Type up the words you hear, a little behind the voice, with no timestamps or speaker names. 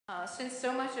Since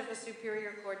so much of a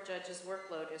Superior Court judge's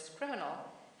workload is criminal,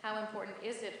 how important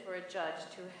is it for a judge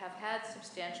to have had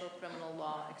substantial criminal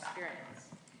law experience?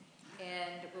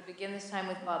 And we'll begin this time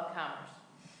with Bob Commerce.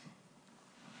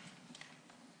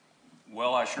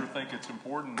 Well, I sure think it's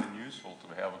important and useful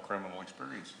to have a criminal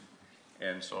experience.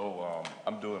 And so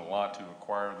I'm doing a lot to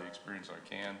acquire the experience I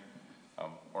can.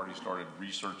 Already started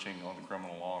researching on the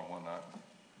criminal law and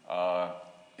whatnot.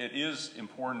 It is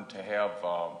important to have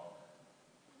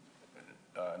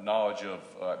knowledge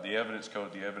of the evidence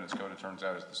code. The evidence code, it turns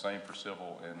out, is the same for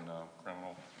civil and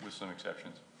criminal, with some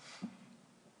exceptions.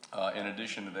 In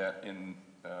addition to that,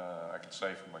 I can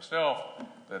say for myself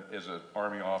that as an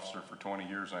Army officer for 20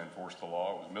 years, I enforced the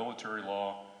law. It was military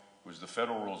law. It was the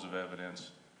federal rules of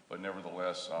evidence. But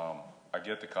nevertheless, I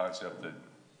get the concept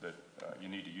that you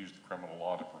need to use the criminal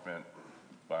law to prevent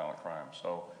violent crime.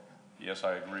 So, yes,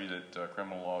 I agree that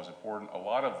criminal law is important. A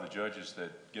lot of the judges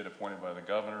that get appointed by the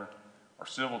governor are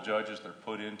civil judges. They're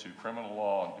put into criminal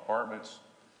law departments,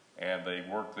 and they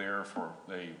work there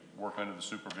they work under the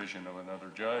supervision of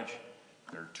another judge.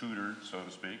 They're tutored, so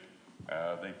to speak.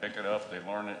 They pick it up, they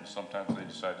learn it, and sometimes they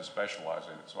decide to specialize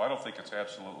in it. So I don't think it's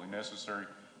absolutely necessary.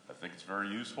 I think it's very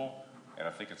useful, and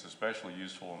I think it's especially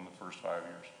useful in the first 5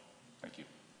 years. Thank you.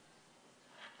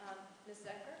 Ms.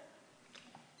 Decker?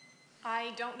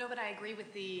 I don't know that I agree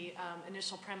with the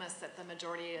initial premise that the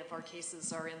majority of our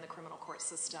cases are in the criminal court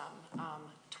system.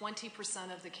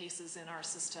 20% of the cases in our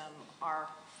system are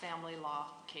family law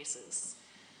cases.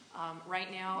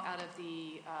 Right now, out of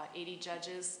the 80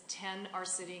 judges, 10 are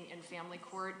sitting in family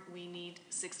court. We need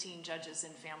 16 judges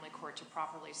in family court to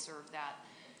properly serve that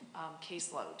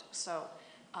caseload. So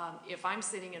if I'm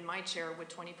sitting in my chair with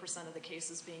 20% of the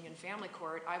cases being in family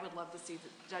court, I would love to see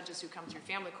the judges who come through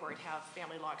family court have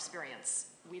family law experience.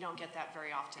 We don't get that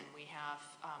very often. We have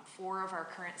 4 of our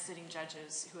current sitting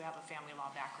judges who have a family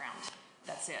law background.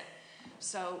 That's it.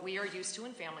 So we are used to,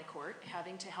 in family court,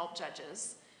 having to help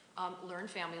judges learn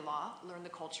family law, learn the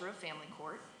culture of family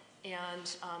court,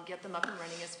 and get them up and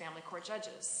running as family court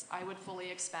judges. I would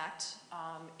fully expect,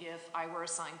 if I were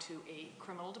assigned to a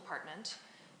criminal department,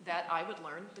 that I would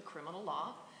learn the criminal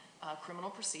law,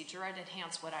 criminal procedure. I'd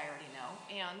enhance what I already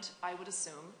know, and I would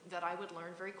assume that I would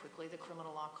learn very quickly the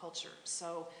criminal law culture.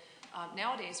 So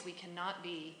nowadays we cannot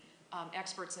be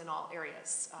experts in all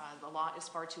areas. The law is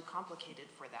far too complicated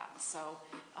for that. So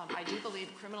I do believe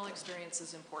criminal experience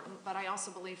is important, but I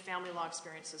also believe family law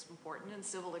experience is important and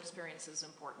civil experience is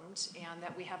important, and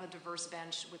that we have a diverse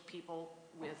bench with people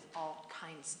with all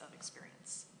kinds of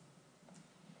experience.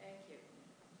 Thank you.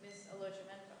 Ms.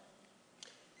 Alojamento.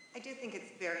 I do think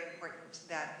it's very important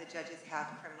that the judges have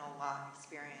criminal law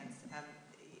experience.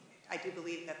 I do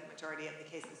believe that the majority of the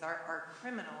cases are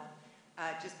criminal,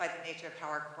 just by the nature of how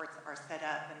our courts are set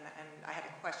up. And I had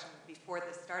a question before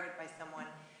this started by someone.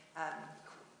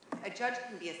 A judge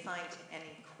can be assigned to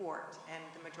any court, and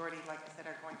the majority, like I said,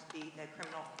 are going to be the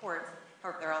criminal courts.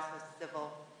 However, there are also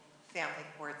civil, family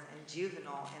courts, and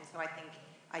juvenile. And so I think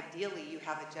ideally you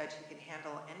have a judge who can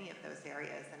handle any of those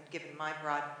areas. And given my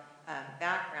broad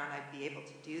background, I'd be able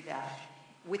to do that.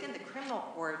 Within the criminal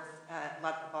courts, a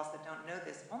lot of people also don't know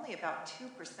this, only about 2%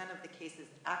 of the cases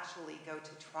actually go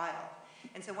to trial.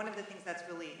 And so one of the things that's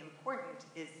really important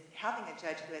is having a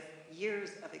judge who has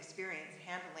years of experience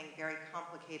handling very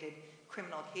complicated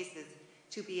criminal cases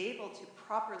to be able to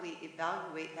properly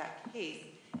evaluate that case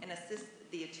and assist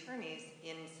the attorneys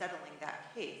in settling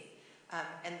that case.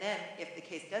 And then, if the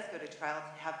case does go to trial,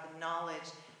 to have the knowledge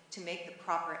to make the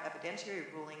proper evidentiary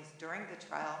rulings during the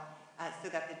trial so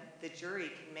that the jury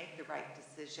can make the right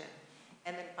decision.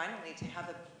 And then finally, to have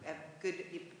a good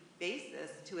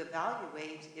basis to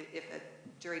evaluate, if a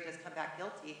jury does come back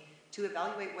guilty, to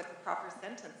evaluate what the proper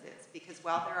sentence is. Because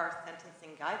while there are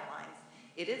sentencing guidelines,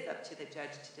 it is up to the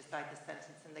judge to decide the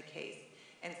sentence in the case.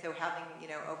 And so having,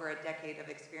 over a decade of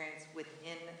experience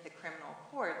within the criminal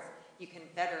courts, you can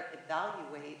better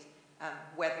evaluate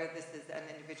whether this is an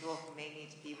individual who may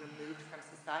need to be removed from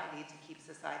society to keep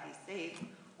society safe,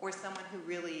 or someone who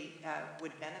really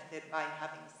would benefit by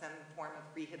having some form of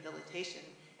rehabilitation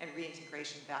and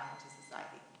reintegration back into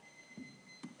society.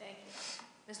 Thank you.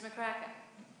 Ms. McCracken.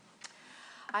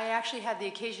 I actually had the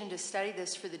occasion to study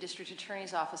this for the district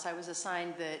attorney's office. I was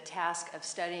assigned the task of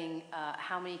studying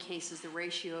how many cases, the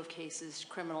ratio of cases,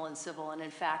 criminal and civil, and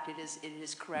in fact it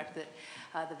is correct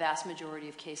that the vast majority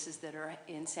of cases that are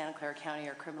in Santa Clara County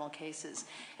are criminal cases.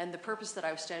 And the purpose that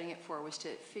I was studying it for was to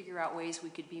figure out ways we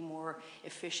could be more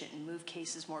efficient and move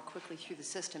cases more quickly through the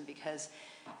system, because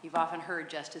you've often heard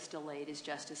justice delayed is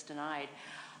justice denied.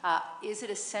 Is it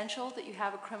essential that you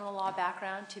have a criminal law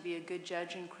background to be a good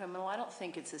judge in criminal? I don't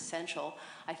think it's essential.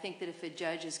 I think that if a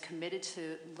judge is committed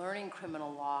to learning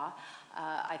criminal law,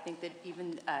 I think that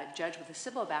even a judge with a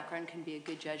civil background can be a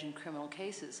good judge in criminal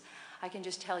cases. I can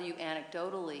just tell you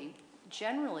anecdotally,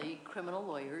 generally criminal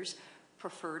lawyers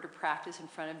prefer to practice in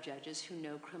front of judges who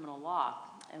know criminal law.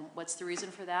 And what's the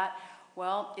reason for that?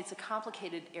 Well, it's a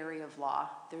complicated area of law.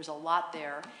 There's a lot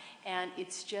there, and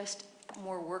it's just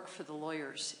more work for the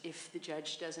lawyers if the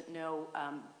judge doesn't know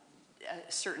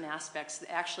certain aspects.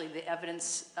 Actually, the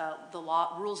evidence, the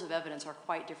law, rules of evidence are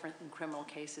quite different in criminal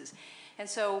cases. And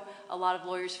so a lot of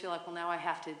lawyers feel like, well, now I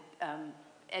have to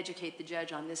educate the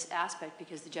judge on this aspect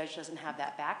because the judge doesn't have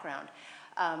that background.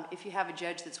 If you have a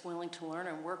judge that's willing to learn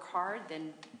and work hard,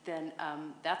 then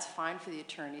that's fine for the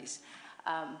attorneys.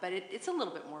 But it's a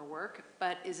little bit more work.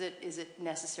 But is it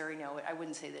necessary? No, I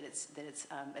wouldn't say that it's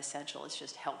essential. It's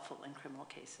just helpful in criminal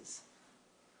cases.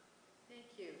 Thank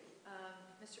you.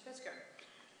 Mr. Pisker.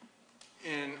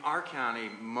 In our county,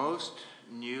 most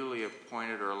newly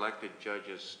appointed or elected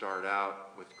judges start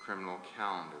out with criminal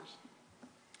calendars.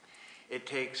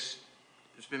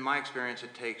 It's been my experience,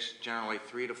 it takes generally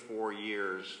 3 to 4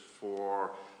 years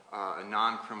for a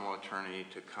non-criminal attorney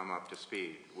to come up to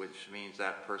speed, which means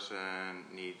that person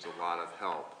needs a lot of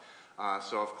help.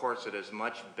 So of course it is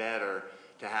much better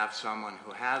to have someone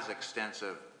who has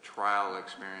extensive trial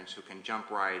experience who can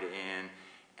jump right in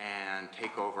and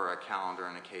take over a calendar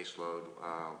and a caseload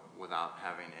without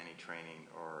having any training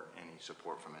or any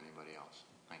support from anybody else.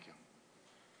 Thank you.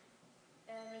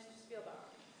 And Mr. Spielbauer.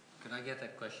 Could I get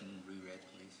that question reread,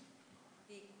 please?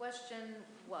 The question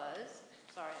was,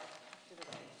 sorry,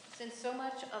 since so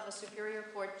much of a Superior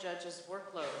Court judge's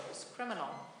workload is criminal,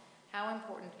 how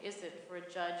important is it for a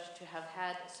judge to have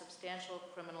had substantial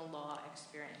criminal law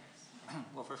experience?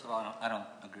 Well, first of all, I don't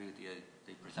agree with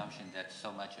the presumption that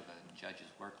so much of a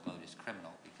judge's workload is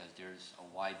criminal, because there's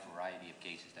a wide variety of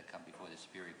cases that come before the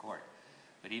Superior Court.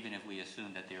 But even if we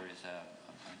assume that there is a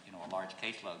large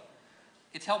caseload,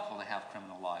 it's helpful to have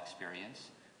criminal law experience.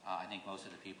 I think most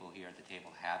of the people here at the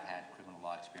table have had criminal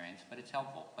law experience, but it's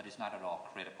helpful, but it's not at all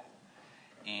critical.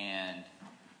 And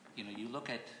you look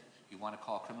at, you want to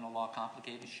call criminal law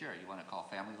complicated? Sure. You want to call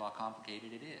family law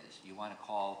complicated? It is. You want to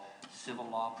call civil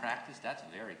law practice? That's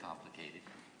very complicated.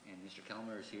 And Mr.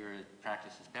 Kelmer is here,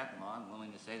 practices patent law. I'm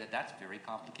willing to say that that's very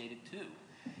complicated too.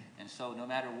 And so no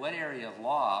matter what area of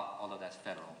law, although that's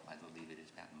federal, I believe it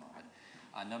is patent law,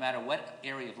 but no matter what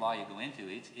area of law you go into,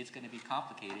 it's going to be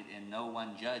complicated, and no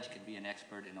one judge can be an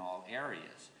expert in all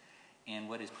areas. And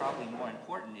what is probably more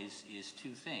important is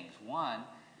two things. One,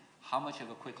 how much of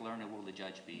a quick learner will the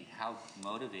judge be? How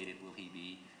motivated will he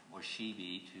be or she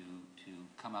be to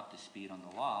come up to speed on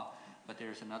the law? But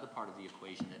there's another part of the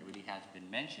equation that really hasn't been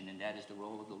mentioned, and that is the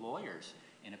role of the lawyers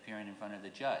in appearing in front of the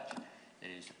judge. That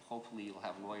is, hopefully you'll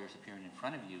have lawyers appearing in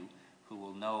front of you who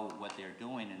will know what they're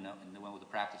doing and know the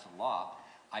practice of law.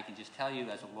 I can just tell you,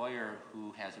 as a lawyer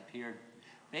who has appeared,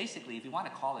 basically, if you want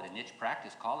to call it a niche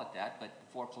practice, call it that, but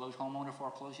homeowner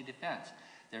foreclosure defense.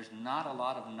 There's not a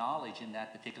lot of knowledge in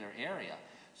that particular area.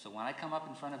 So when I come up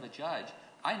in front of a judge,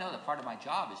 I know that part of my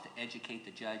job is to educate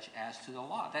the judge as to the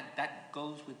law. That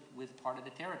goes with part of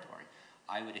the territory.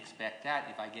 I would expect that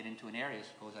if I get into an area,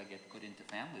 suppose I get put into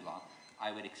family law,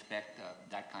 I would expect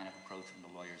that kind of approach from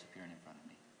the lawyers appearing in front of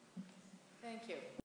me. Thank you.